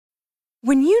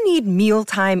When you need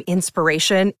mealtime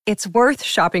inspiration, it's worth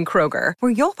shopping Kroger,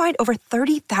 where you'll find over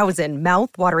 30,000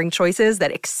 mouth-watering choices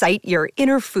that excite your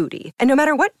inner foodie. And no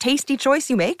matter what tasty choice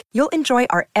you make, you'll enjoy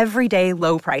our everyday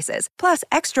low prices, plus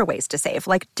extra ways to save,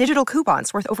 like digital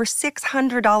coupons worth over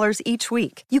 $600 each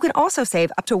week. You can also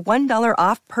save up to $1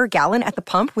 off per gallon at the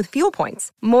pump with fuel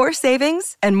points. More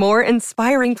savings and more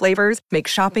inspiring flavors make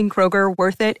shopping Kroger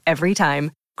worth it every time.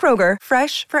 Kroger,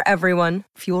 fresh for everyone.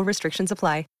 Fuel restrictions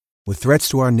apply. With threats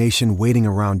to our nation waiting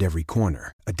around every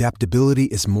corner, adaptability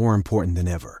is more important than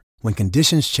ever. When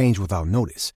conditions change without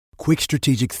notice, quick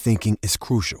strategic thinking is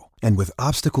crucial. And with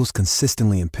obstacles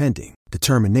consistently impending,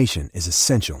 determination is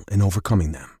essential in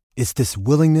overcoming them. It's this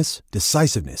willingness,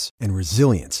 decisiveness, and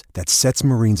resilience that sets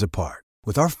Marines apart.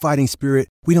 With our fighting spirit,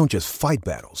 we don't just fight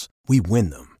battles, we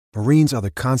win them. Marines are the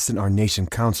constant our nation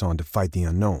counts on to fight the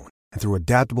unknown. And through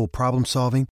adaptable problem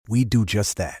solving, we do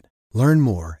just that. Learn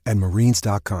more at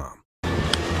Marines.com.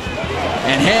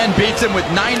 And Hand beats him with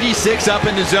 96 up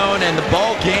in the zone, and the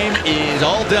ball game is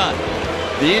all done.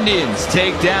 The Indians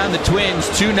take down the Twins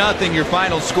 2-0, your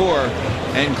final score.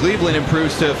 And Cleveland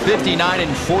improves to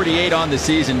 59-48 on the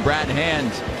season. Brad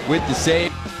Hand with the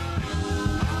save.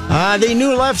 The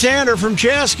new left-hander from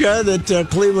Chaska that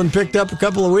Cleveland picked up a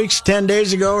couple of weeks, 10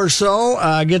 days ago or so,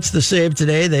 gets the save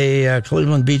today.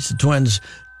 Cleveland beats the Twins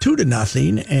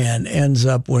 2-0 and ends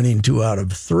up winning 2 out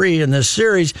of 3 in this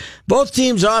series. Both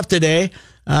teams off today.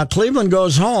 Cleveland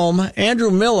goes home. Andrew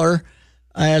Miller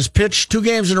has pitched 2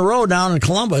 games in a row down in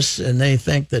Columbus, and they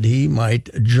think that he might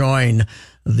join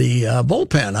the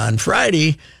bullpen on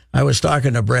Friday. I was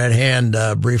talking to Brad Hand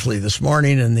briefly this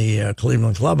morning in the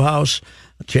Cleveland clubhouse,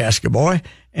 Chaska boy,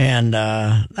 and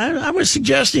I was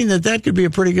suggesting that could be a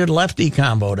pretty good lefty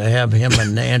combo to have him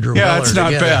and Andrew Miller it's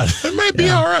not together. bad. It might be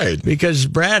all right. Because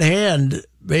Brad Hand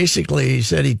basically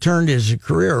said he turned his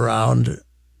career around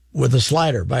with a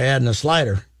slider, by adding a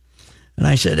slider. And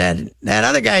I said, that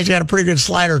other guy's got a pretty good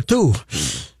slider too.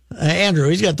 Andrew,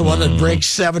 he's got the one that breaks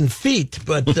 7 feet,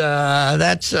 but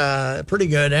that's pretty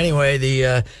good. Anyway,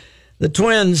 the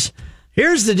Twins,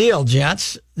 here's the deal,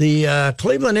 gents. The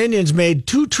Cleveland Indians made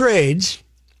 2 trades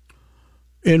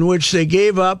in which they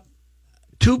gave up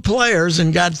 2 players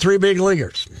and got 3 big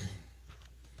leaguers.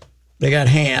 They got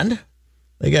Hand,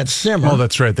 they got Simmer. Oh,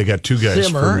 that's right. They got 2 guys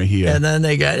for Mejia. And then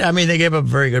they gave up a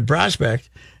very good prospect.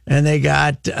 And they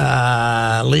got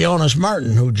Leonis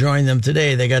Martin, who joined them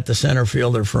today. They got the center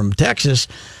fielder from Texas.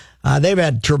 They've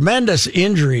had tremendous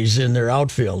injuries in their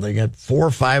outfield. They got 4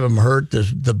 or 5 of them hurt.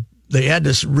 They had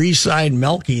to re-sign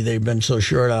Melky. They've been so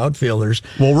short outfielders.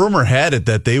 Well, rumor had it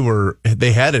that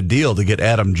they had a deal to get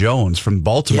Adam Jones from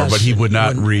Baltimore, but he would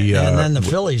not And then the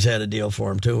Phillies had a deal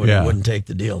for him too, and he wouldn't take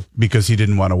the deal because he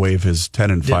didn't want to waive his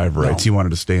 10-5 rights. No. He wanted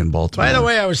to stay in Baltimore. By the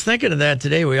way, I was thinking of that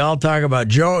today. We all talk about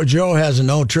Joe. Joe has a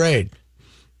no trade.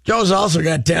 Joe's also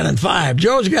got 10-5.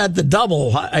 Joe's got the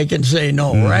double. I can say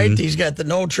no, right? He's got the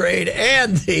no trade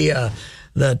and the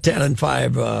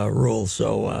 10-5 rule.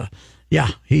 So. Yeah,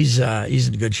 he's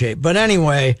in good shape. But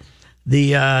anyway,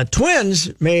 the Twins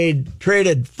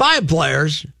traded 5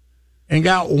 players and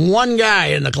got 1 guy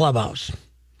in the clubhouse.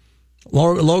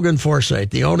 Logan Forsythe.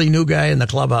 The only new guy in the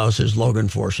clubhouse is Logan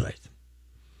Forsythe.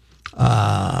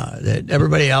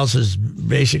 Everybody else is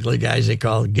basically guys they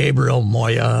call Gabriel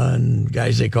Moya and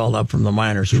guys they called up from the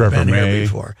minors who've been here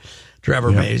before.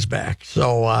 Trevor May's back.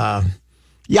 So, I'd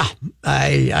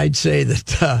say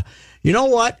that, you know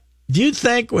what? Do you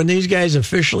think when these guys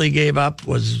officially gave up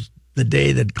was the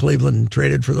day that Cleveland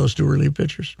traded for those 2 relief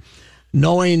pitchers,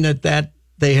 knowing that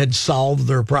they had solved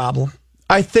their problem?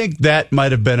 I think that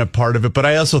might have been a part of it, but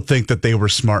I also think that they were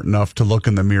smart enough to look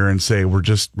in the mirror and say, we're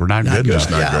not good enough.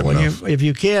 Yeah,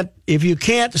 if you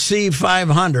can't see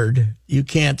 500, you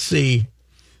can't see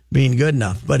being good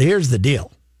enough. But here's the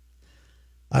deal.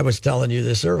 I was telling you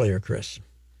this earlier, Chris.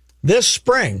 This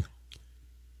spring,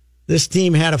 this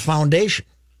team had a foundation.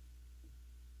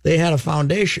 They had a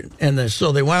foundation, and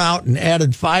so they went out and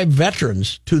added 5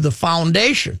 veterans to the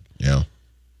foundation. Yeah.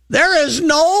 There is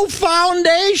no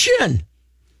foundation.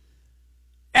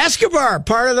 Escobar,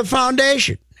 part of the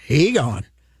foundation. He gone.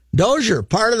 Dozier,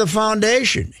 part of the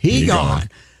foundation. He gone.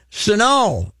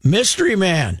 Sano, mystery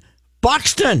man.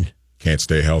 Buxton. Can't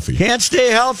stay healthy. Can't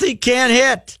stay healthy, can't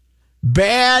hit.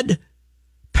 Bad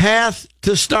path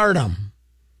to stardom.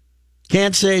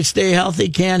 Can't stay healthy,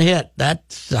 can't hit.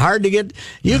 That's hard to get.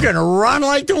 You can run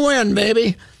like the wind,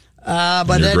 baby.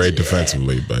 But you're great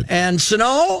defensively. And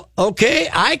Sano, okay,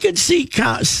 I could see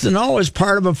Sano as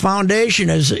part of a foundation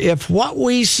as if what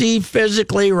we see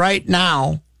physically right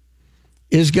now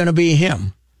is going to be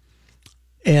him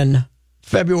in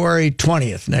February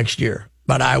 20th next year.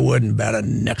 But I wouldn't bet a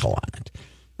nickel on it.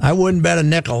 I wouldn't bet a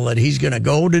nickel that he's going to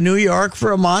go to New York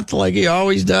for a month like he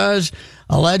always does,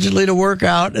 allegedly to work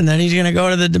out, and then he's going to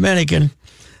go to the Dominican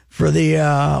for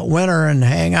the winter and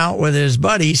hang out with his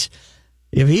buddies.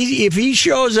 If he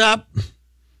shows up,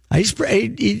 they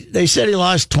said he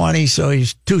lost 20, so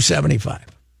he's 275,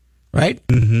 right?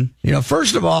 Mm-hmm.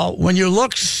 First of all, when you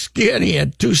look skinny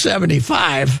at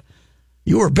 275,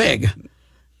 you were big.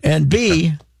 And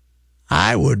B,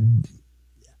 I would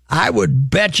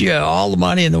bet you all the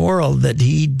money in the world that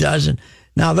he doesn't.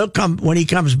 Now when he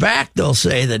comes back, they'll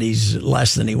say that he's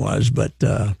less than he was, but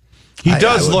he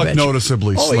does look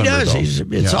noticeably slimmer. Oh, he does. Though.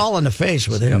 It's all in the face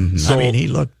with him. Mm-hmm. He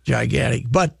looked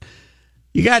gigantic. But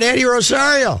you got Eddie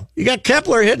Rosario. You got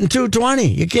Kepler hitting 220.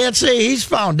 You can't say he's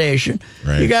foundation.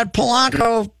 Right. You got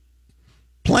Polanco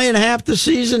playing half the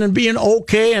season and being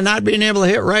okay and not being able to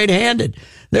hit right-handed.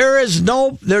 You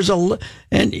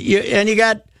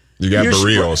got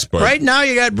Barrios, but right now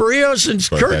you got Barrios and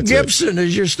Kirk Gibson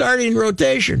as your starting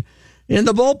rotation. In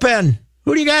the bullpen,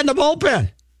 who do you got in the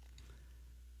bullpen?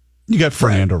 You got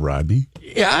Fernando Rodney.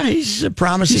 Yeah, he's a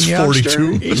promising youngster.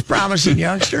 42. He's a promising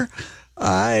youngster.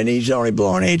 And he's only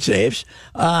blowing 8 saves,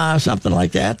 something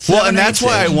like that. Well, and that's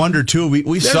why I wonder too.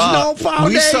 We saw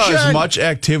as much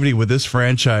activity with this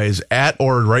franchise at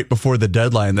or right before the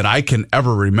deadline that I can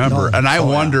ever remember, and I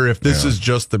wonder if this is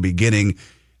just the beginning,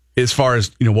 as far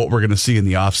as what we're going to see in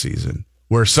the offseason,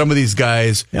 where some of these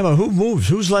guys. Yeah, but who moves?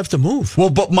 Who's left to move? Well,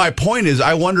 but my point is,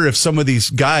 I wonder if some of these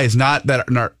guys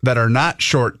that are not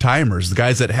short timers, the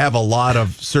guys that have a lot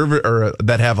of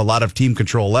that have a lot of team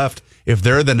control left. If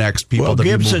they're the next people to be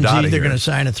moved out of here. Gibson's either going to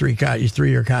sign a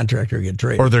 3-year contract or get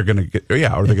traded. Or they're going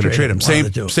to trade him.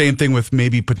 Same thing with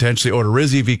maybe potentially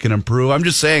Odorizzi if he can improve. I'm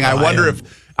just saying,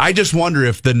 I just wonder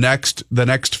if the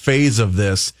next phase of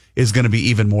this is going to be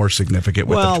even more significant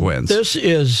with the Twins. This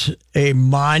is a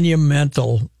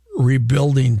monumental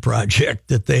rebuilding project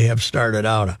that they have started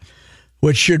out of,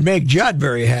 which should make Judd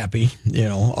very happy,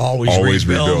 always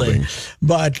rebuilding.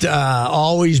 But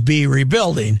always be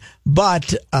rebuilding.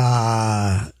 But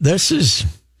this is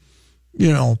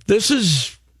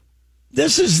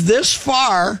this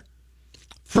far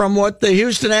from what the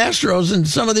Houston Astros and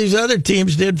some of these other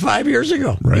teams did 5 years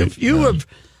ago. Right.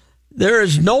 There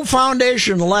is no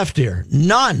foundation left here.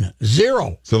 None.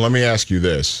 Zero. So let me ask you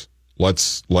this.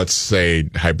 Let's say,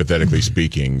 hypothetically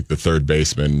speaking, the third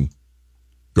baseman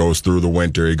goes through the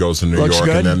winter, he goes to New York,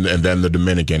 and then the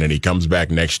Dominican, and he comes back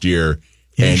next year.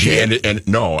 And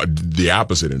no, the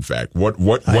opposite. In fact, what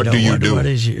do you do? What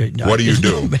do you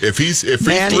do if he's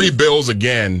three bills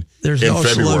again in February?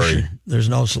 Solution. There's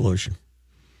no solution.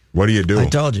 What do you do? I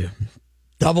told you,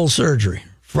 double surgery,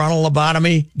 frontal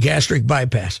lobotomy, gastric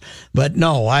bypass. But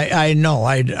no, I know.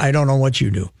 I don't know what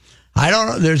you do. I don't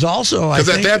know. There's also because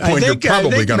at that point you're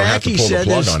probably going to have to pull the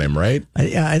plug on him, right?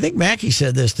 I think Mackey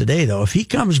said this today though. If he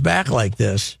comes back like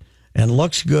this and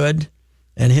looks good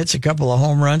and hits a couple of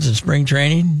home runs in spring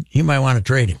training, you might want to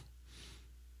trade him.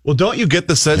 Well, don't you get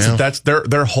the sense that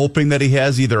they're hoping that he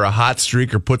has either a hot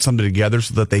streak or put something together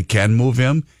so that they can move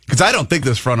him? Because I don't think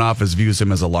this front office views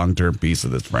him as a long-term piece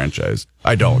of this franchise.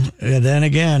 I don't. And then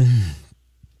again,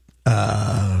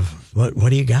 what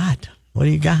do you got? What do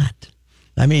you got?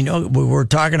 I mean, we're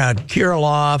talking about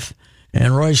Kirilloff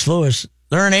and Royce Lewis.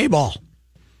 They're an A-ball.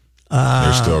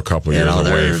 They're still a couple years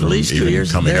away from at least 2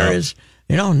 years coming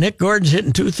up. Nick Gordon's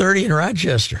hitting 230 in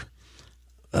Rochester.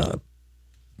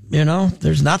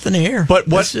 There's nothing here. But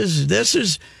what this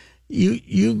is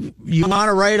you want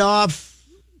to write off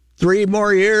 3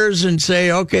 more years and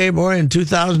say, okay, boy, in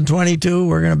 2022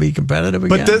 we're going to be competitive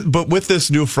again. But with this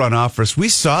new front office, we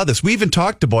saw this. We even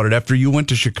talked about it after you went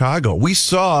to Chicago. We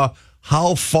saw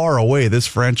how far away this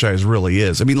franchise really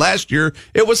is. I mean, last year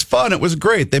it was fun. It was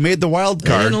great. They made the wild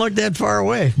card. They didn't look that far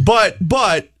away. But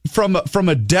from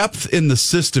a depth in the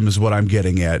system is what I'm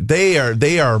getting at.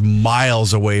 They are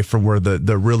miles away from where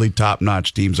the really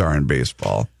top-notch teams are in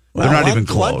baseball. They're not even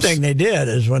close. One thing they did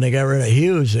is when they got rid of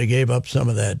Hughes, they gave up some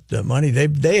of that money.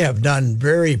 They have done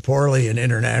very poorly in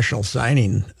international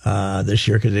signing this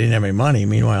year because they didn't have any money.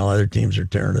 Meanwhile, other teams are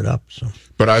tearing it up. So,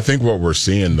 but I think what we're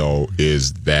seeing though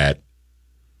is that,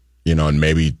 and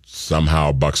maybe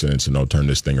somehow Buxton and Sano turn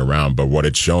this thing around. But what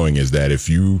it's showing is that if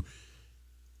you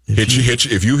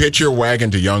hitch your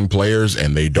wagon to young players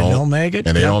and they don't make it,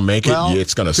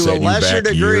 it's going to set you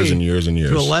back years and years and years.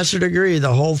 To a lesser degree,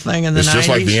 the whole thing in the 90s. It's just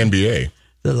like the NBA.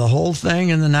 The whole thing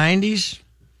in the 90s,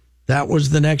 that was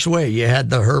the next wave. You had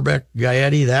the Herbeck,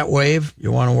 Gaetti, that wave.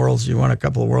 You won a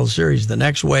couple of World Series. The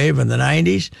next wave in the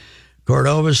 90s,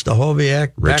 Cordova,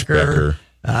 Stahoviak, Becker.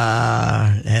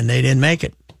 And they didn't make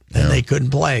it. And they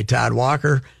couldn't play. Todd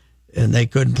Walker and they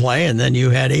couldn't play, and then you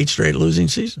had 8 straight losing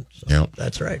seasons. So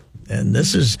that's right. And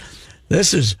this is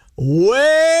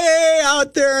way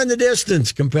out there in the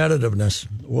distance, competitiveness.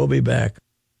 We'll be back.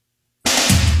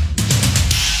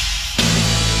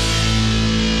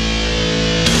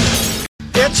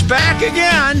 It's back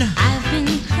again.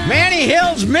 Manny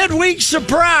Hill's midweek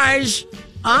surprise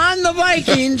on the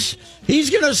Vikings. He's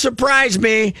going to surprise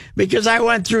me because I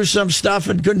went through some stuff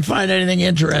and couldn't find anything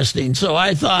interesting. So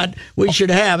I thought we should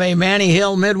have a Manny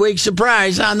Hill midweek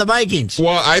surprise on the Vikings.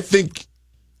 Well, I think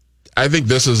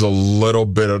this is a little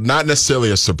bit of, not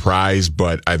necessarily a surprise,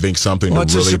 but I think something to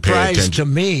really pay attention. It's a surprise to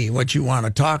me what you want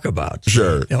to talk about.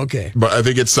 Sure. Okay. But I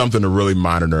think it's something to really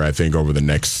monitor, I think, over the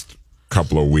next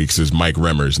couple of weeks is Mike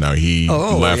Remmers. Now he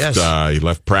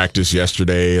left practice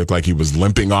yesterday. It looked like he was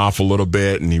limping off a little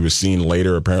bit, and he was seen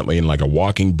later apparently in like a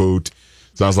walking boot.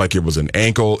 Sounds like it was an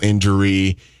ankle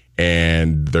injury,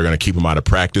 and they're going to keep him out of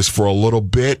practice for a little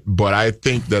bit. But I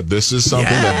think that this is something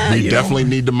that we definitely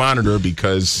need to monitor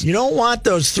because you don't want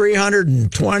those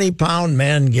 320-pound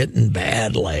men getting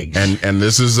bad legs. And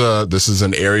this is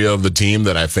an area of the team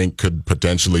that I think could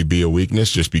potentially be a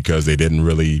weakness just because they didn't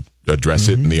really address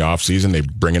it in the offseason.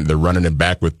 They're running it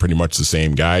back with pretty much the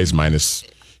same guys minus,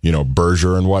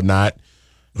 Berger and whatnot.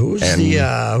 Who's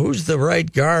the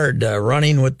right guard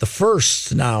running with the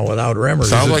firsts now without Remmers?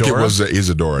 Sounds like it was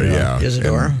Isadora, yeah.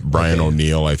 Isadora? And Brian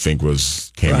O'Neill, I think,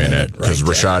 came in at because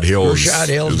Rashad Hill's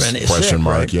been question sick,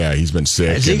 mark. Right? Yeah, he's been sick.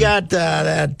 Has he got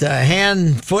that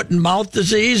hand, foot, and mouth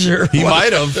disease? Or he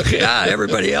might have. Yeah,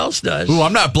 everybody else does. Ooh,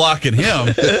 I'm not blocking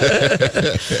him.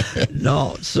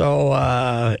 No, so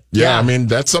I mean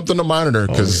that's something to monitor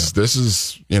because this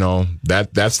is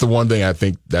that's the one thing I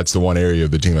think that's the one area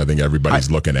of the team I think everybody's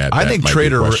looking at. I think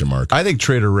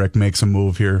Trader Rick makes a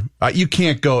move here. You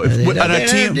can't go on a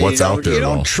team. What's out there? You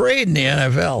don't trade in the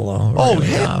NFL,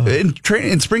 though.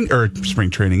 In spring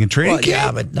training and training camp.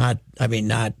 Yeah, but not.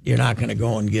 You're not going to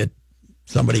go and get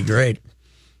somebody great.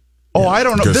 Oh, I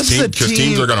don't know. This is a team because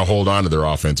teams are going to hold on to their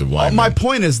offensive line. My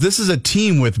point is, this is a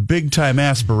team with big time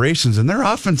aspirations, and their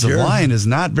offensive line is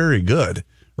not very good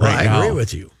right now. I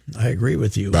agree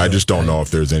with you. But I just don't know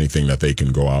if there's anything that they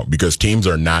can go out because teams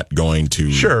are not going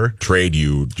to trade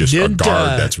you just a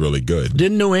guard that's really good.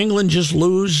 Didn't New England just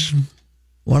lose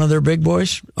one of their big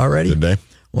boys already? Did they?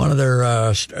 One of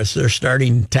their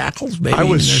starting tackles, maybe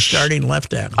their starting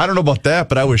left tackle. I don't know about that,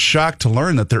 but I was shocked to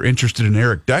learn that they're interested in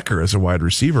Eric Decker as a wide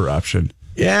receiver option.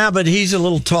 Yeah, but he's a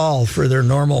little tall for their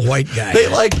normal white guy. They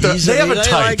have a type. They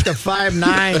like the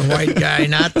 5'9" white guy,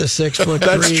 not the 6'3".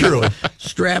 That's true.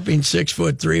 Strapping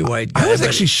 6'3" white guy. I was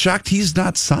actually shocked he's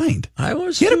not signed. I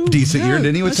was. He had a decent year,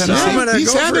 didn't he? With Tennessee, I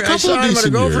saw him at a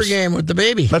Gopher game with the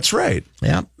baby. That's right.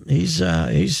 Yeah, he's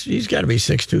got to be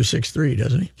 6'2", 6'3",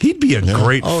 doesn't he? He'd be a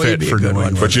great fit for New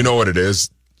England. But you know what it is?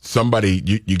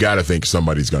 Somebody you got to think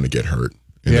somebody's going to get hurt.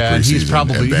 He's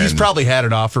probably had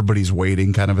an offer, but he's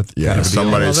waiting, kind of a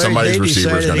somebody's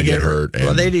receiver is going to get hurt.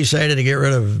 They decided to get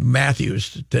rid of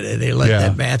Matthews today. They let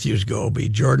that Matthews go. Be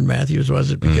Jordan Matthews, was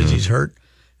it? Because he's hurt,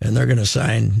 and they're going to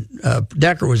sign.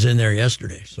 Decker was in there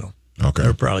yesterday, so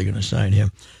they're probably going to sign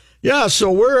him. Yeah.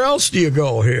 So where else do you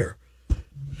go here?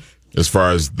 As far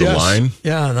as the line,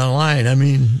 the line. I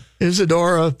mean,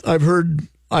 Isadora. I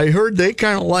heard they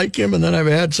kind of like him, and then I've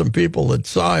had some people that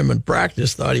saw him in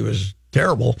practice thought he was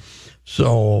terrible.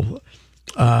 So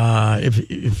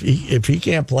if he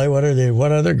can't play, what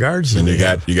other guards? And you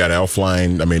got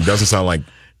Elflein. I mean, it doesn't sound like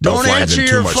don't answer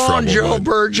your phone, Joe but...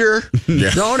 Berger.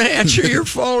 Don't answer your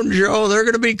phone, Joe. They're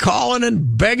going to be calling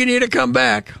and begging you to come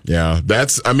back. Yeah,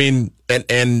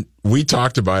 and we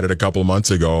talked about it a couple of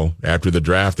months ago after the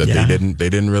draft that they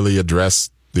didn't really address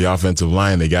the offensive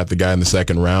line. They got the guy in the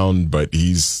second round, but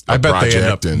he's I bet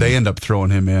they end up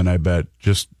throwing him in. I bet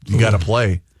just you got to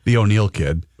play. The O'Neill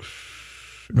kid.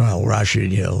 Well,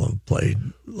 Rashid Hill played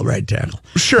right tackle.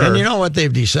 Sure. And you know what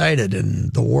they've decided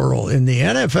in the world? In the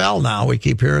NFL now, we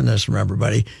keep hearing this from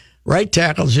everybody, right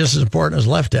tackle is just as important as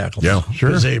left tackle. Yeah, sure.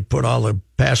 Because they put all the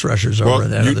pass rushers over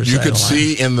that other side. You could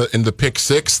see in the pick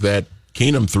six that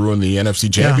Keenum threw in the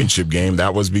NFC Championship game.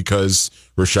 That was because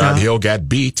Rashad Hill got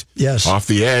beat off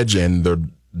the edge, and the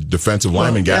defensive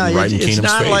lineman got right in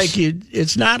Keenum's face.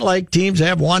 It's not like teams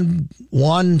have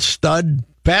one stud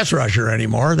pass rusher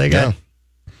anymore. They got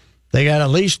at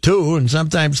least two and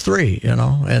sometimes three,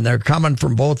 and they're coming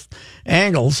from both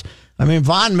angles. I mean,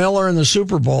 Von Miller in the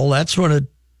Super Bowl, that's what it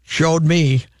showed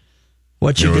me.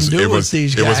 what you can do with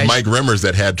these guys. It was Mike Remmers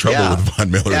that had trouble with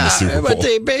Von Miller in the Super Bowl. But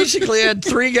they basically had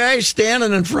three guys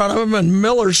standing in front of him and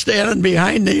Miller standing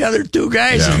behind the other two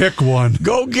guys. Yeah. Pick one.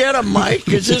 Go get him, Mike,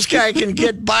 because this guy can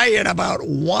get by in about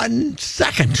 1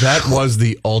 second. That was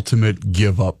the ultimate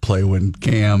give-up play when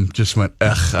Cam just went, I'm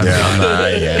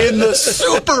in the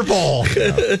Super Bowl.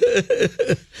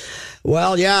 Yeah.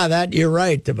 Well, you're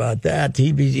right about that.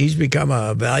 He's become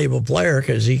a valuable player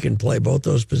because he can play both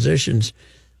those positions.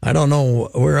 I don't know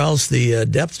where else the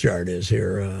depth chart is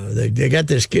here. They got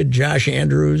this kid, Josh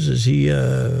Andrews. Is he?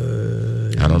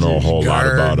 I don't know a whole lot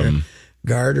about him.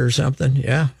 Guard or something?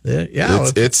 Yeah.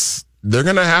 It's they're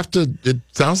gonna have to. It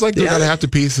sounds like they're gonna have to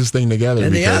piece this thing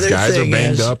together because guys are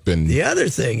banged up. And the other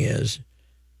thing is,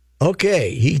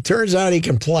 okay, he turns out he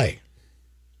can play.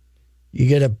 You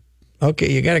got a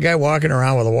guy walking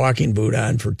around with a walking boot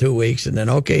on for 2 weeks, and then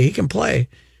he can play,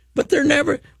 but they're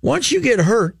never. Once you get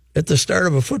hurt at the start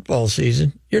of a football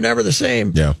season, you're never the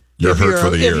same. Yeah, you're hurt for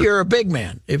the year. If you're a big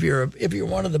man, if you're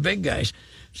one of the big guys,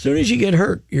 as soon as you get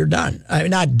hurt, you're done. I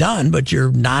mean, not done, but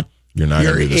you're not. You're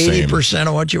 80%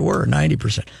 of what you were,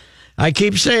 90%. I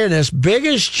keep saying this: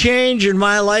 biggest change in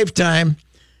my lifetime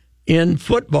in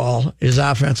football is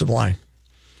offensive line.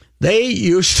 They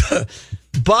used to.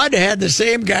 Bud had the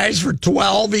same guys for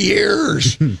 12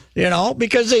 years,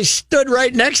 because they stood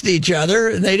right next to each other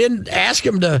and they didn't ask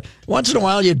him to. Once in a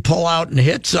while, you'd pull out and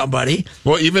hit somebody.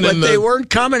 Well, they weren't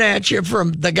coming at you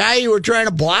from the guy you were trying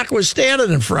to block was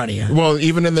standing in front of you. Well,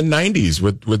 even in the 90s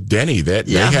with Denny, they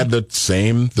had the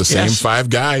same 5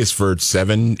 guys for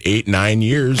 7, 8, 9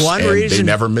 years. They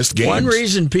never missed games. One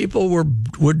reason people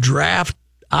would draft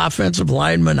offensive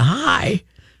linemen high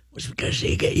was because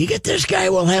you get this guy,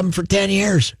 we'll have him for 10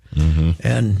 years. Mm-hmm.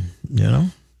 And,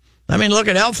 I mean, look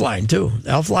at Elflein, too.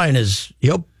 Elflein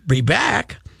he'll be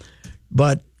back,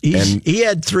 but he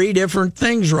had 3 different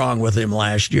things wrong with him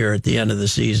last year at the end of the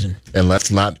season. And let's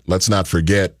not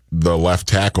forget the left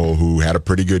tackle who had a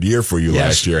pretty good year for you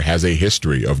last year has a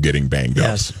history of getting banged up.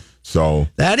 Yes. So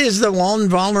that is the one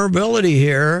vulnerability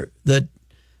here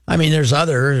there's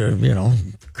other,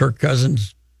 Kirk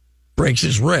Cousins breaks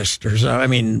his wrist or so. I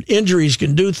mean, injuries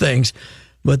can do things,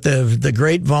 but the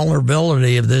great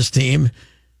vulnerability of this team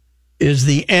is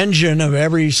the engine of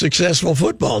every successful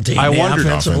football team. I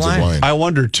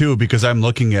wonder too, because I'm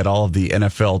looking at all of the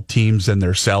NFL teams and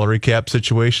their salary cap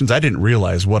situations. I didn't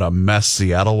realize what a mess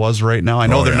Seattle was right now. I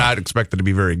know they're not expected to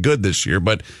be very good this year,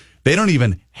 but they don't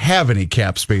even have any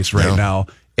cap space right now.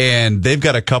 And they've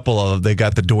got they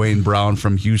got the Dwayne Brown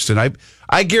from Houston.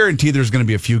 I guarantee there's going to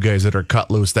be a few guys that are cut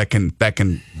loose that can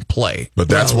play. But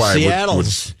that's why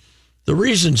the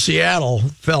reason Seattle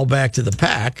fell back to the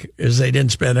pack is they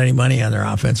didn't spend any money on their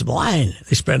offensive line.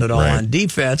 They spent it all on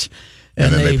defense.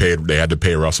 And then they had to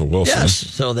pay Russell Wilson. Yes,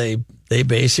 so they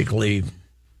basically,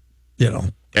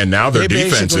 and now their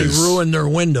defense ruined their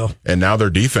window. And now their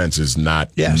defense is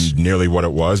not nearly what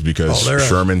it was because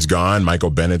Sherman's gone, Michael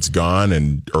Bennett's gone,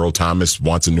 and Earl Thomas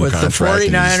wants a new contract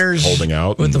and he's holding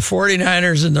out. With the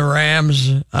 49ers and the Rams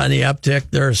on the uptick,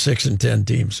 they're a 6-10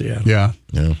 team. So yeah.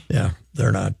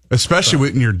 They're not. Especially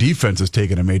when your defense is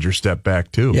taking a major step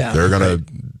back, too. Yeah. They're going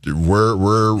to,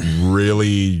 we're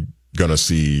really going to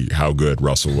see how good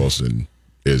Russell Wilson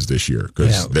is this year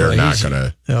because they're not going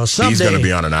to. He's going to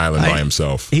be on an island by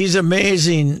himself. He's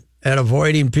amazing at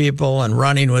avoiding people and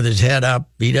running with his head up.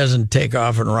 He doesn't take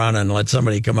off and run and let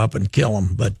somebody come up and kill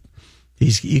him. But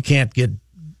you can't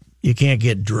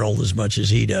get drilled as much as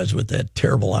he does with that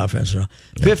terrible offense.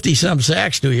 50-some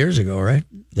sacks 2 years ago, right?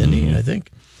 Didn't he? I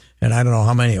think, and I don't know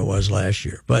how many it was last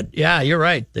year. But yeah, you're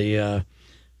right. The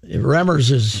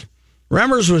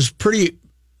Remmers was pretty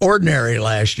ordinary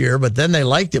last year, but then they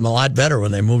liked him a lot better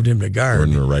when they moved him to guard.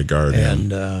 In the right guard,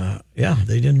 and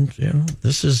they didn't.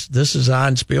 This is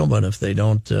on Spielman if they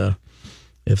don't. They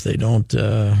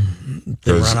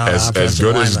run out of as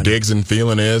good linemen. As Diggs and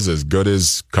Thielen is, as good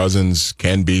as Cousins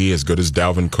can be, as good as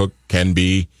Dalvin Cook can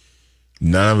be,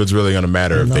 none of it's really going to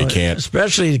matter if they can't.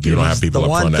 Especially you don't have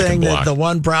people up front that can block. The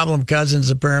one problem Cousins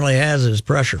apparently has is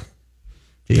pressure.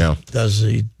 He does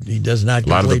not. A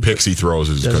lot of the picks he throws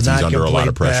is because he's under a lot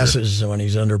of pressure. Passes when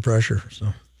he's under pressure. So,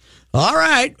 all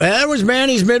right, that was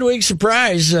Manny's midweek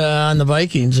surprise on the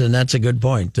Vikings, and that's a good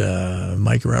point.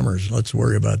 Mike Remmers. Let's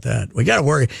worry about that. We got to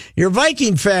worry. You're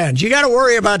Viking fans. You got to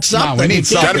worry about something. No, we need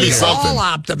something. Got to be something. All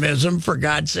optimism, for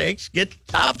God's sakes. Get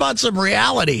up on some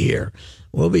reality here.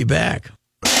 We'll be back.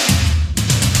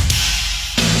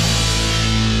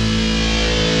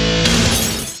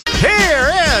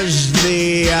 Here is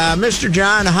the Mr.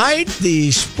 John Haidt, the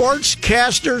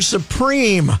sportscaster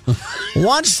supreme.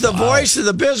 Once the voice of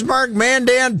the Bismarck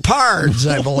Mandan Pards,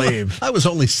 I believe. I was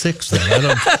only 6 then. I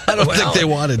don't think they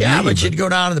wanted me. Yeah, but you'd go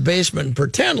down to the basement and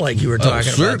pretend like you were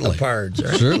talking about the Pards.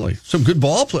 Right? Certainly. Some good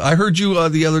ball play. I heard you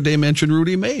the other day mention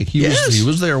Rudy May. He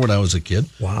was there when I was a kid.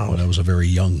 Wow. When I was a very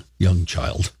young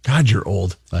child. God, you're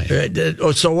old.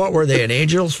 So what were they, an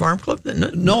Angels Farm Club?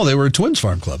 No, they were a Twins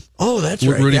Farm Club. Oh, that's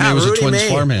right. Rudy May was a Twins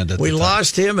farmhand at the time. We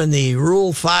lost him in the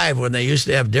Rule 5 when they used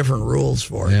to have different rules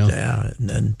for it. Yeah.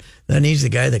 And then he's the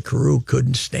guy that Carew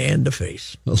couldn't stand to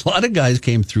face. A lot of guys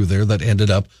came through there that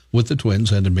ended up with the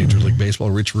Twins and in Major League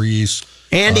Baseball. Rich Reese.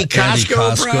 Andy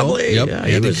Costco, probably. Yep, yeah,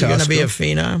 he was going to be a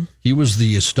phenom. He was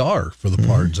the star for the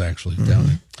Pards, actually, down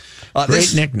there.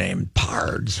 Great nickname,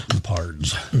 Pards.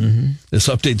 Pards. This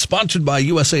update sponsored by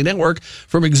USA Network.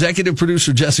 From executive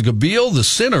producer Jessica Biel, The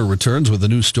Sinner returns with a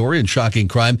new story and shocking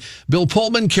crime. Bill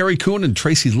Pullman, Carrie Coon, and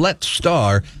Tracy Letts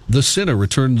star. The Sinner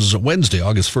returns Wednesday,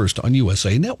 August 1st on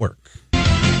USA Network.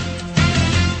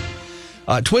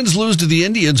 Twins lose to the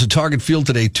Indians at Target Field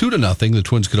today 2-0. The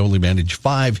Twins could only manage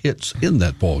 5 hits in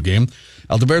that ball game.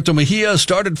 Alberto Mejia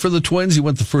started for the Twins. He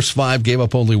went the first 5, gave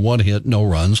up only 1 hit, no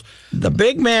runs. The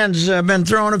big man's been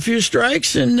throwing a few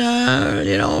strikes and,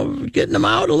 getting them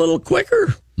out a little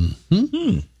quicker.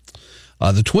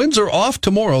 The Twins are off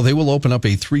tomorrow. They will open up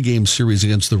a 3-game series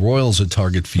against the Royals at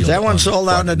Target Field. Is that one sold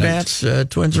out in advance?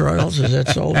 Twins Royals, is that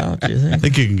sold out, do you think? I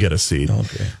think you can get a seat.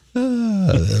 Okay.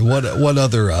 What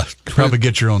other... Probably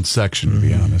get your own section, to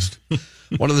be honest.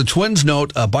 One of the Twins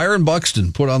note, Byron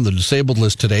Buxton put on the disabled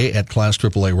list today at Class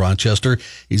AAA Rochester.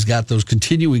 He's got those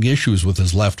continuing issues with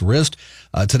his left wrist.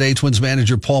 Today, Twins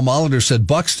manager Paul Molitor said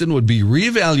Buxton would be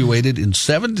reevaluated in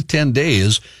 7 to 10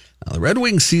 days. The Red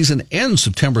Wings season ends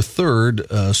September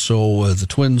 3rd, so the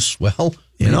Twins, well...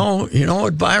 You know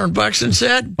what Byron Buxton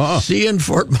said? See you in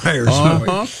Fort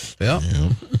Myers. Yeah.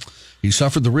 He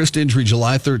suffered the wrist injury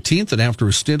July 13th, and after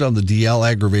a stint on the DL,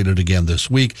 aggravated again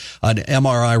this week. An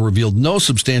MRI revealed no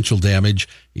substantial damage.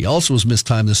 He also has missed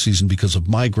time this season because of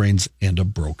migraines and a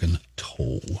broken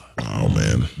toe. Oh,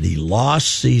 man. The lost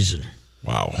season.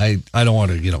 Wow. I don't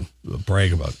want to,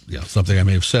 brag about something I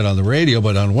may have said on the radio,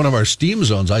 but on one of our Steam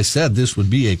Zones, I said this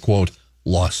would be a, quote,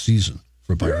 lost season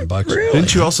for Byron Buxton. Really?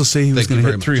 Didn't you also say he was going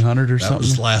to hit 300 or something? That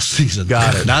was last season.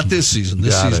 Got it. Not this season.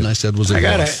 This season I said was a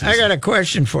lost season. I got a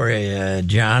question for you,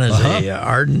 John, as a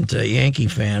ardent Yankee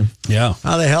fan. Yeah.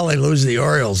 How the hell they lose the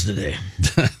Orioles today?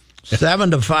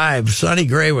 7-5. Sonny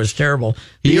Gray was terrible.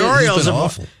 The Orioles have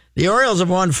awful. The Orioles have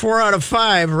won 4 out of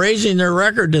 5, raising their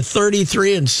record to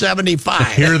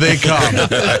 33-75. Here they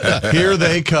come. Here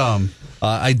they come.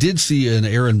 I did see an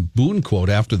Aaron Boone quote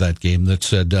after that game that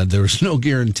said there's no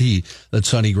guarantee that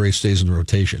Sonny Gray stays in the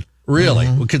rotation. Really?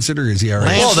 Well, consider his ERA.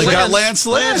 They got Lance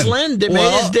Lynn. Lance Lynn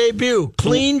made his debut.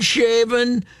 Clean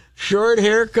shaven, short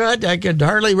haircut. I could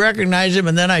hardly recognize him,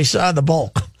 and then I saw the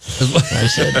bulk. I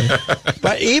said,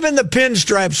 but even the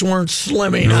pinstripes weren't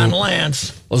slimming on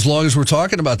Lance. Well, as long as we're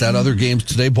talking about that, other games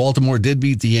today, Baltimore did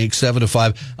beat the Yanks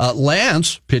 7-5.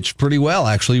 Lance pitched pretty well,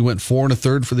 actually. He went 4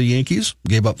 1/3 for the Yankees,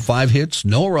 gave up 5 hits,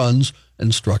 no runs,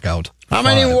 and struck out. How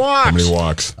many walks? How many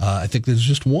walks? I think there's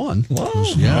just 1. Whoa.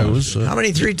 It was. How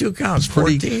many 3-2 counts?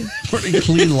 14? Pretty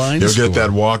clean line. He'll get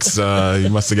that walks. He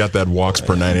must have got that walks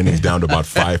per 9 innings down to about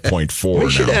 5.4.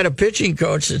 We should have had a pitching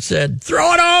coach that said,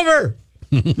 throw it over.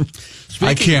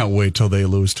 I can't wait till they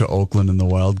lose to Oakland in the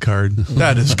wild card.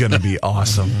 That is going to be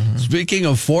awesome. Speaking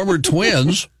of former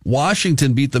Twins,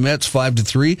 Washington beat the Mets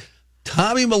 5-3.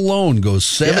 Tommy Malone goes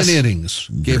 7 innings,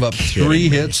 gave up 3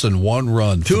 hits and 1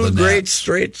 run. 2 great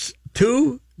starts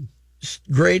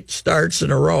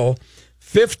in a row.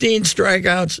 15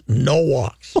 strikeouts, no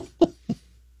walks.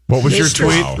 What was your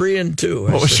tweet?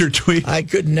 3-2. What was your tweet? I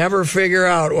could never figure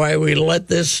out why we let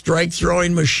this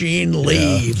strike-throwing machine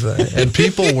leave. Yeah. And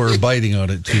people were biting on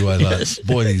it, too. I thought,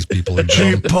 boy, these people are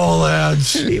cheap Paul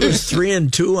ads. He was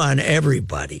 3-2 on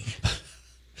everybody.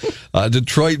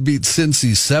 Detroit beat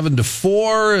Cincy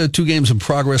 7-4. 2 games in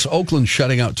progress. Oakland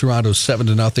shutting out Toronto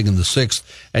 7-0 in the 6th.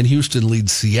 And Houston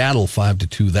leads Seattle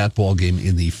 5-2. That ball game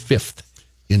in the 5th.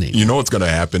 Inning. You know what's going to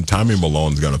happen? Tommy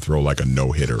Malone's going to throw like a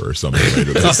no-hitter or something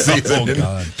later this season.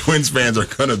 God. Twins fans are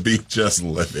going to be just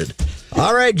livid.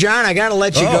 All right, John, I got to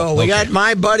let you go. We got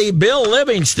my buddy Bill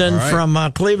Livingston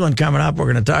from Cleveland coming up.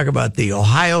 We're going to talk about the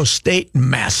Ohio State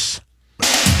mess.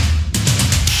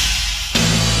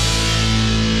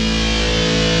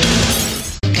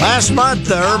 Last month,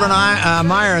 Urban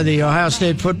Meyer, the Ohio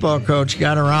State football coach,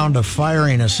 got around to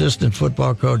firing assistant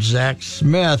football coach Zach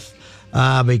Smith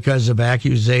because of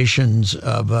accusations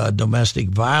of domestic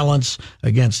violence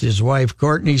against his wife,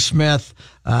 Courtney Smith.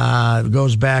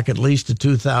 Goes back at least to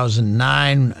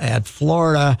 2009 at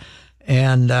Florida.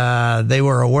 and they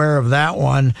were aware of that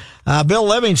one. Bill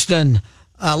Livingston,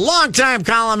 a longtime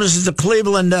columnist at the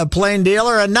Cleveland Plain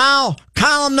Dealer, and now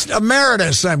columnist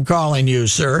emeritus, I'm calling you,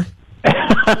 sir.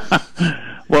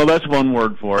 Well, that's one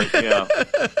word for it, yeah.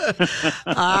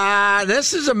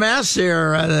 This is a mess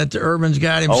here that Urban's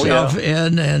got himself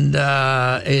in, and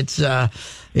it's, the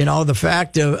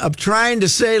fact of trying to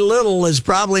say little is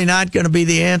probably not going to be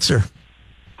the answer.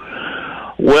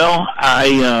 Well,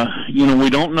 we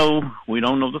don't know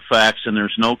the facts, and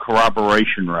there's no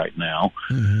corroboration right now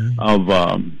of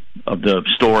the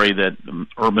story that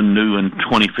Urban knew in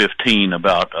 2015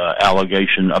 about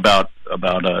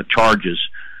charges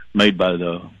made by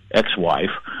the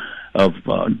ex-wife of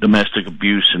domestic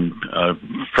abuse and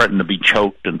threatened to be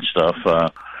choked and stuff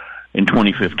in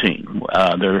 2015.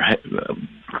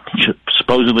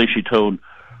 Supposedly she told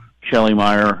Shelley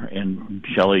Meyer, and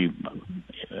Shelley,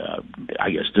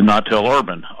 I guess, did not tell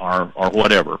Urban or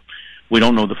whatever. We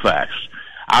don't know the facts.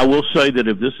 I will say that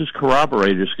if this is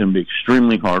corroborated, it's going to be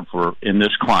extremely hard in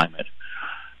this climate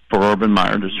for Urban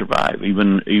Meyer to survive,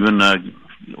 even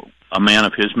a man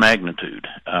of his magnitude,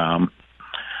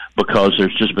 because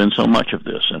there's just been so much of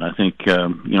this, and I think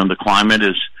the climate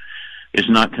is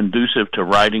not conducive to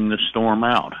riding the storm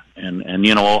out, and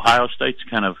Ohio State's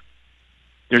kind of,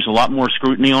 there's a lot more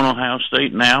scrutiny on Ohio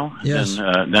State now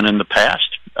than in the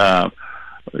past.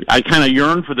 I kind of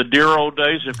yearn for the dear old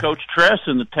days of Coach Tress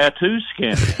and the tattoo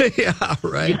scandal. Yeah,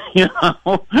 right.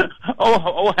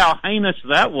 How heinous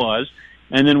that was,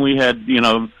 and then we had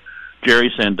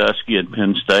Jerry Sandusky at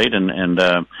Penn State, and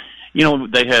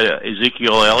they had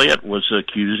Ezekiel Elliott was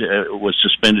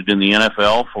suspended in the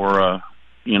NFL for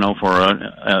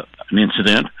an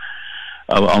incident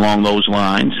along those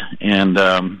lines, and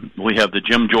we have the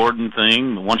Jim Jordan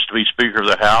thing. Wants to be Speaker of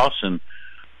the House, and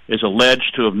is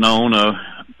alleged to have known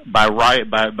by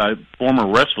former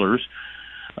wrestlers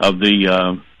of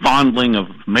the fondling of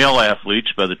male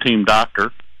athletes by the team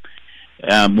doctor.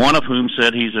 One of whom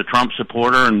said he's a Trump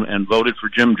supporter and voted for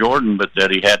Jim Jordan, but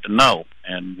that he had to know,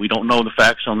 and we don't know the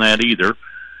facts on that either.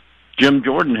 Jim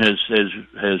Jordan has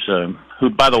who,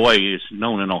 by the way, is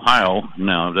known in Ohio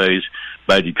nowadays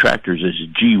by detractors as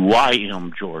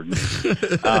GYM Jordan,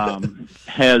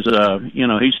 has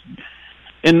he's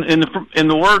in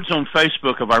the words on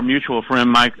Facebook of our mutual friend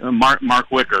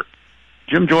Mark Wicker.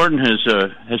 Jim Jordan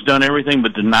has done everything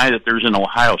but deny that there's an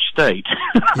Ohio State.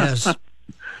 Yes.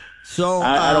 So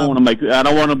I don't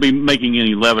want to be making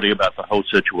any levity about the whole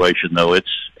situation, though. It's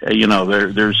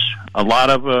there's a lot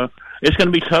of it's going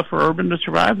to be tough for Urban to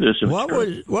survive this. What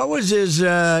was his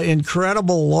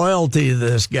incredible loyalty to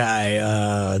this guy?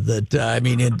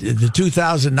 The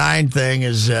 2009 thing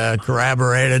is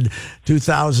corroborated.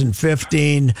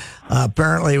 2015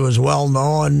 apparently was well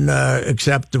known,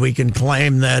 except we can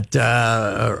claim that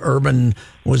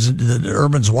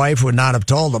Urban's wife would not have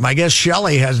told him. I guess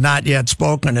Shelley has not yet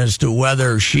spoken as to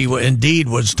whether she indeed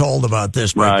was told about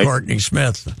this by Courtney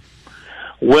Smith.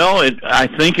 Well, I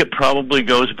think it probably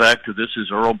goes back to, this is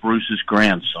Earl Bruce's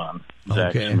grandson,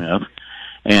 Zach Smith,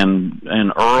 and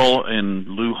Earl and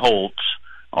Lou Holtz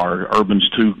are Urban's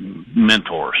two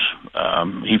mentors.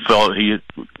 He felt he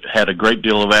had a great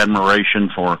deal of admiration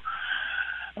for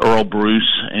Earl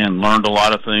Bruce and learned a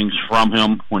lot of things from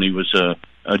him when he was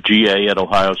a GA at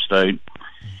Ohio State,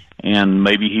 and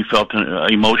maybe he felt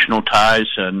emotional ties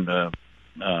and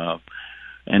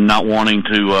not wanting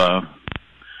to.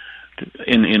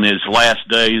 In his last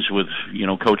days with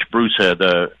Coach Bruce had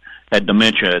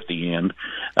dementia at the end,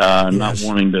 not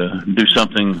wanting to do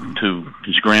something to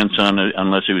his grandson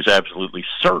unless he was absolutely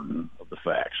certain of the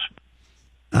facts.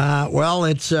 Well,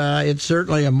 it's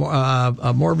certainly a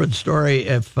morbid story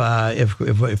if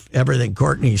everything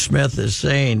Courtney Smith is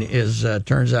saying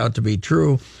turns out to be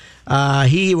true.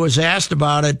 He was asked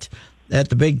about it at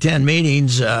the Big Ten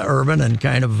meetings, Urban, and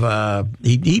kind of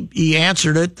he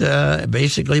answered it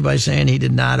basically by saying he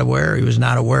was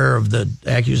not aware of the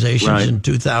accusations in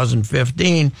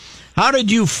 2015. How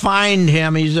did you find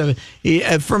him?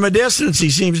 From a distance, he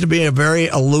seems to be a very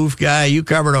aloof guy. You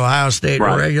covered Ohio State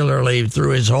regularly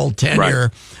through his whole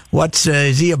tenure.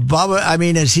 Is he above it? I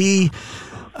mean, is he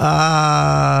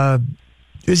as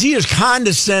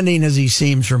condescending as he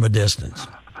seems from a distance?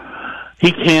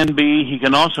 He can be. He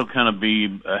can also kind of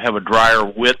have a drier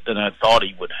wit than I thought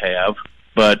he would have,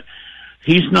 but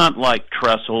he's not like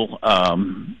Tressel.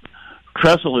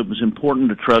 Tressel, it was important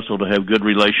to Tressel to have good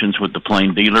relations with the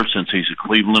Plain Dealer since he's a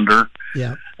Clevelander.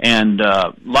 Yeah. And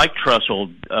like Tressel,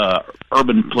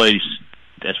 Urban plays,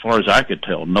 as far as I could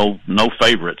tell, no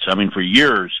favorites. I mean, for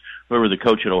years, whoever the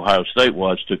coach at Ohio State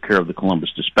was took care of the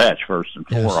Columbus Dispatch first and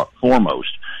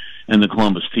foremost. and the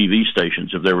Columbus TV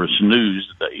stations. If there was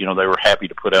news, they were happy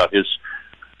to put out his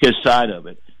side of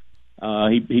it.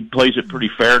 He plays it pretty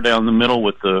fair down the middle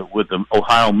with the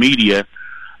Ohio media,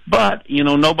 but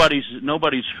nobody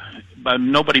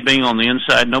being on the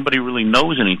inside, nobody really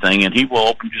knows anything, and he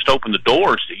will open the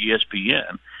doors to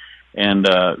ESPN and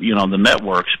the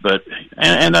networks. But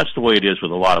and that's the way it is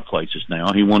with a lot of places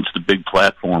now. He wants the big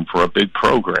platform for a big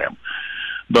program.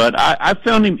 But I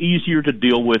found him easier to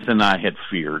deal with than I had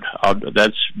feared.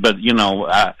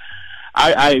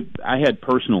 I had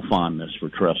personal fondness for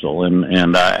Tressel,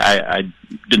 and I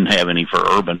didn't have any for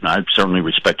Urban. I certainly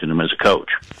respected him as a coach.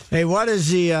 Hey, what is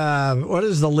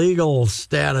the legal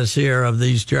status here of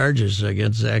these charges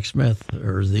against Zach Smith,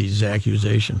 or these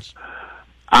accusations?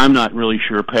 I'm not really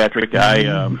sure, Patrick.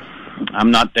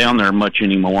 I'm not down there much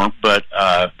anymore, but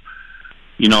I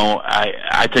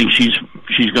think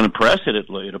she's going to press it.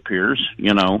 It appears.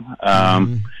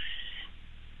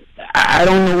 I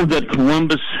don't know that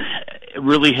Columbus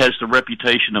really has the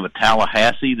reputation of a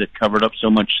Tallahassee that covered up so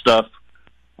much stuff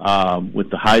with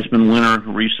the Heisman winner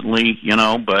recently,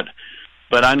 but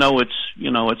I know it's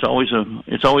always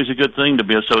a good thing to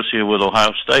be associated with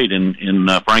Ohio State in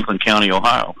Franklin County,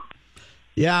 Ohio.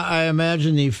 Yeah, I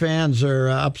imagine the fans are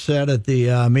upset at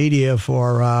the media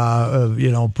for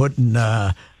putting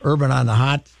Urban on the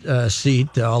hot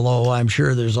seat. Although I'm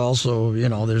sure there's also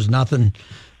there's nothing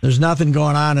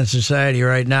going on in society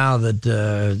right now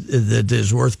that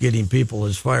is worth getting people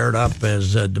as fired up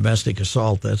as domestic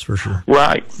assault. That's for sure.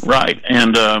 Right,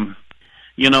 and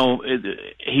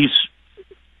he's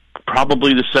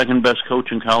probably the second best coach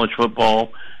in college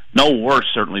football. No worse,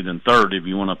 certainly, than third if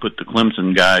you want to put the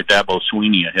Clemson guy, Dabo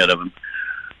Swinney, ahead of him.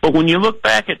 But when you look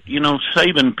back at,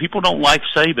 Saban, people don't like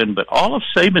Saban, but all of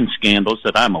Saban's scandals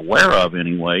that I'm aware of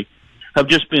anyway have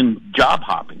just been job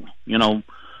hopping,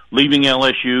 leaving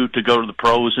LSU to go to the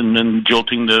pros and then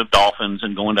jilting the Dolphins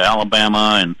and going to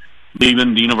Alabama and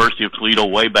leaving the University of Toledo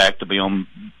way back to be on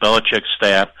Belichick's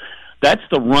staff. That's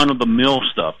the run-of-the-mill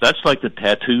stuff. That's like the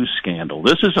tattoo scandal.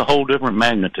 This is a whole different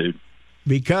magnitude.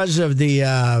 Because of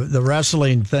the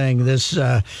wrestling thing, is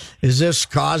this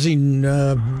causing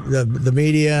the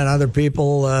media and other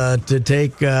people to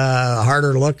take a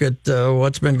harder look at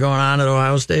what's been going on at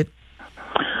Ohio State?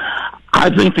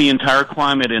 I think the entire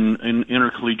climate in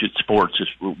intercollegiate sports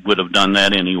would have done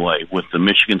that anyway, with the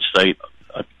Michigan State,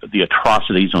 the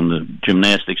atrocities on the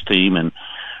gymnastics team, and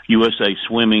USA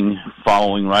Swimming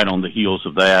following right on the heels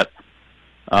of that.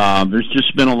 There's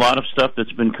just been a lot of stuff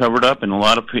that's been covered up, and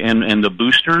and the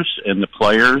boosters and the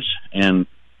players and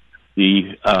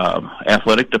the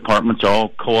athletic departments all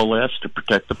coalesce to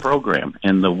protect the program.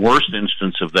 And the worst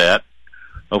instance of that,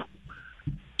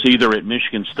 it's either at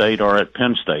Michigan State or at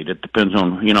Penn State. It depends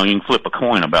on, you can flip a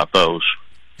coin about those.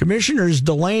 Commissioners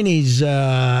Delaney's,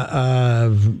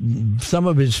 some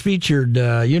of his featured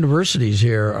universities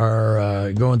here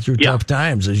are going through tough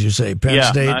times, as you say. Penn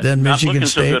State, then Michigan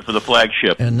State. So good for the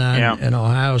flagship. And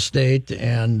Ohio State.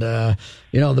 And, the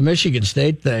Michigan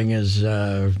State thing is,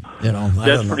 that's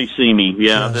pretty seamy.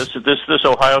 Yeah, yes. This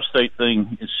Ohio State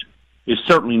thing is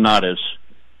certainly not as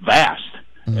vast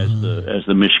as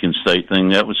the Michigan State thing.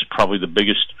 That was probably the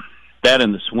biggest. That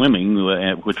and the swimming,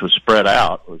 which was spread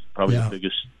out, was probably the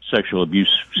biggest sexual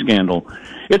abuse scandal.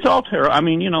 It's all terrible. I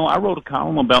mean, I wrote a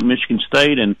column about Michigan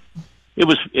State, and it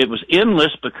was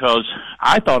endless because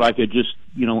I thought I could just,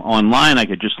 online I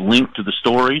could just link to the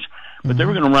stories, but they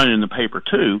were going to run it in the paper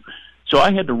too. So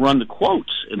I had to run the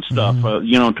quotes and stuff,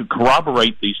 to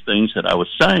corroborate these things that I was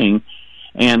saying.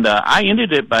 And I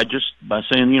ended it by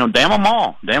saying, damn them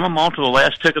all to the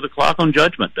last tick of the clock on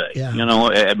Judgment Day,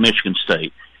 at Michigan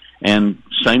State. And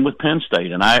same with Penn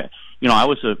State. And I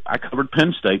covered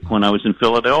Penn State when I was in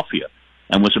Philadelphia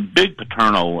and was a big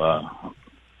Paterno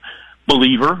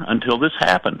believer until this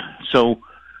happened. So,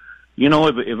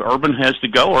 if Urban has to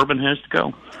go, Urban has to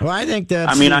go. Well, I think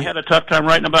that's... I had a tough time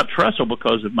writing about Tressel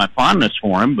because of my fondness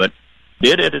for him, but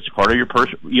it's part of your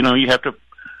you have to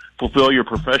fulfill your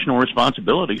professional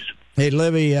responsibilities. Hey,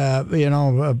 Libby,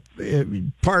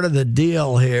 part of the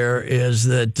deal here is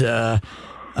that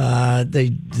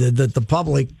the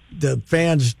public, the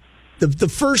fans, the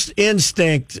first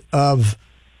instinct of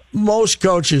most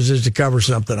coaches is to cover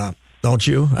something up, don't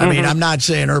you? I mean, I'm not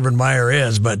saying Urban Meyer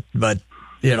is, but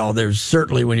there's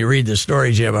certainly, when you read the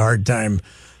stories, you have a hard time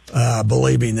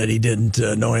believing that he didn't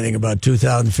know anything about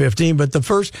 2015. But the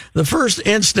first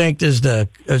instinct is to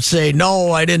say,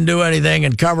 no, I didn't do anything,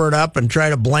 and cover it up and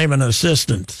try to blame an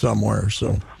assistant somewhere.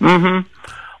 So.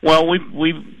 Well,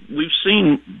 we've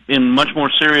seen in much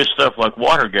more serious stuff like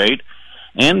Watergate,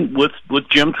 and with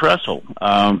Jim Tressel,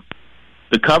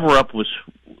 the cover-up was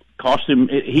cost him.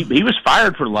 He was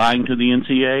fired for lying to the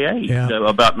NCAA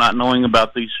about not knowing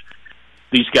about these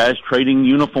guys trading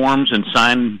uniforms and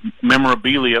signed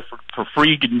memorabilia for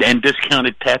free and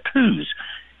discounted tattoos.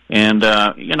 And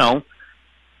it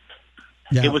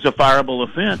was a fireable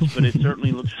offense, but it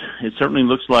certainly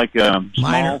looks like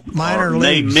minor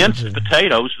leagues, minced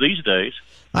potatoes these days.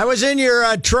 I was in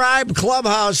your Tribe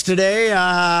clubhouse today.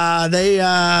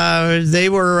 They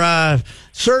were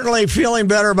certainly feeling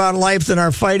better about life than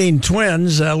our Fighting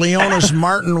Twins. Leonis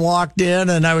Martin walked in,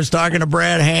 and I was talking to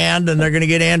Brad Hand, and they're going to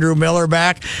get Andrew Miller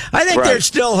back. I think there's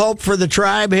still hope for the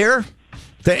Tribe here.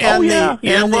 They're in the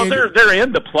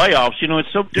playoffs.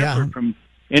 It's so different from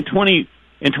in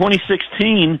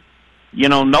 2016.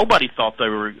 Nobody thought they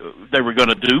were going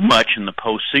to do much in the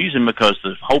postseason because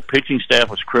the whole pitching staff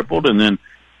was crippled, and then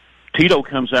Tito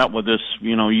comes out with this,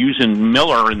 using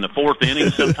Miller in the fourth inning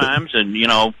sometimes, and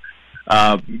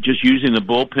just using the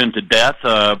bullpen to death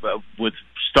with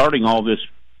starting all this.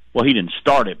 Well, he didn't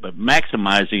start it, but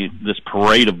maximizing this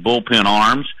parade of bullpen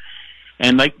arms.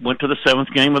 And they went to the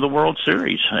 7th game of the World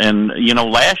Series. And,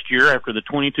 last year, after the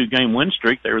 22-game win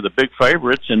streak, they were the big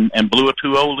favorites and blew a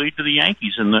 2-0 lead to the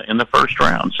Yankees in the first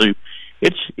round. So,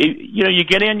 you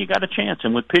get in, you got a chance.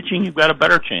 And with pitching, you've got a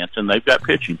better chance, and they've got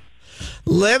pitching.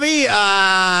 Levy,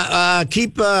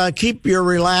 keep your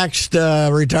relaxed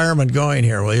retirement going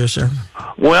here, will you, sir?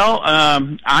 Well,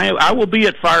 I will be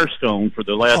at Firestone for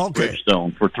the last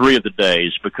Bridgestone for 3 of the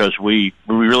days because we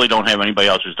really don't have anybody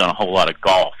else who's done a whole lot of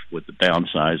golf with the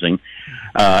downsizing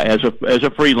as a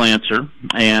freelancer,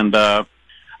 and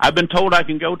I've been told I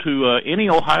can go to any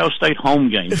Ohio State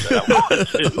home games that I want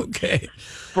to. Okay.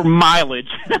 For mileage.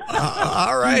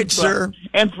 All right, sir.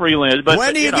 And freelance. But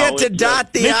when do you get to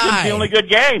dot the Michigan's I? the only good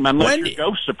game, unless your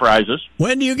ghost surprises.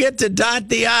 When do you get to dot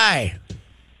the I?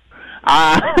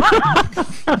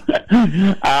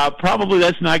 Probably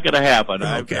that's not going to happen.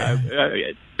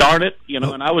 Okay. Darn it,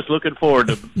 and I was looking forward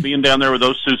to being down there with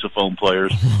those sousaphone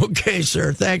players. Okay,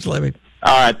 sir. Thanks, Levy.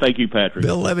 All right, thank you, Patrick.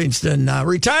 Bill Livingston,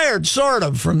 retired sort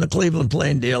of from the Cleveland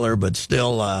Plain Dealer, but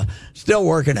still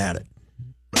working at it.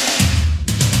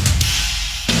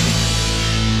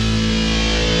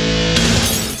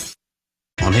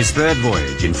 On his third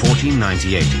voyage in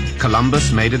 1498,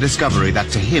 Columbus made a discovery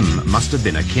that to him must have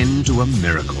been akin to a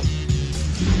miracle.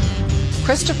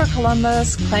 Christopher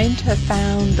Columbus claimed to have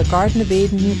found the Garden of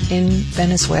Eden in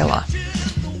Venezuela,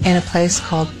 in a place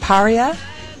called Paria.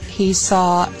 He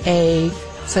saw a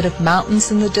set of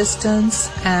mountains in the distance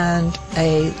and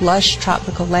a lush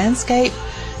tropical landscape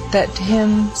that to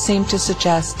him seemed to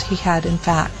suggest he had in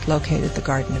fact located the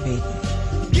Garden of Eden.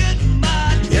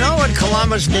 You know what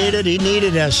Columbus needed? He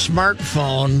needed a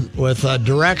smartphone with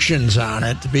directions on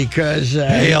it because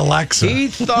hey Alexa, he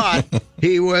thought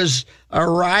he was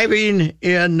arriving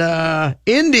in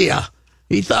India.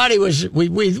 He thought he was.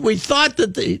 We thought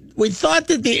that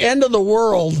the end of the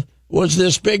world was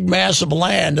this big mass of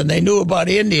land, and they knew about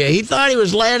India. He thought he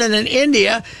was landing in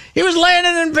India. He was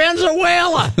landing in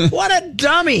Venezuela. What a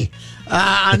dummy!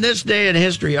 On this day in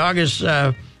history, August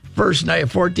 1st,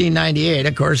 1498.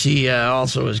 Of course, he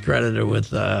also is credited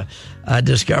with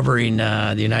discovering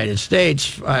the United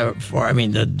States.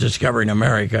 Discovering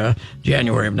America,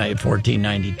 January of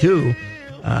 1492.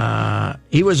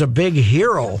 He was a big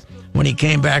hero when he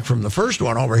came back from the first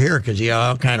one over here because he had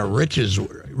all kind of riches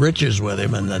with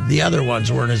him, and the other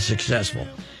ones weren't as successful.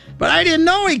 But I didn't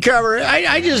know he covered.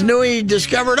 I just knew he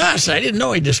discovered us. I didn't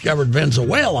know he discovered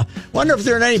Venezuela. Wonder if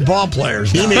there are any ball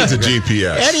players. He needs a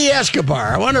GPS. Eddie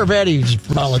Escobar. I wonder if Eddie's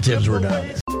relatives were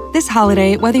down. This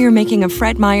holiday, whether you're making a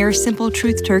Fred Meyer Simple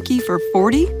Truth Turkey for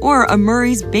 40 or a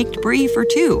Murray's Baked Brie for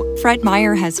 2, Fred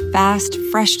Meyer has fast,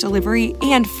 fresh delivery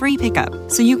and free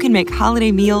pickup, so you can make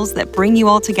holiday meals that bring you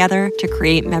all together to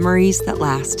create memories that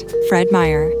last. Fred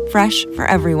Meyer, fresh for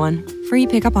everyone. Free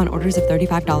pickup on orders of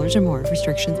 $35 or more.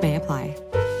 Restrictions may apply.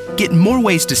 Get more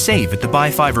ways to save at the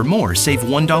Buy 5 or More Save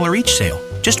 $1 each sale.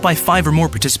 Just buy 5 or more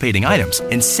participating items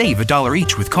and save $1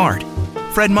 each with card.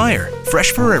 Fred Meyer,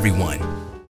 fresh for everyone.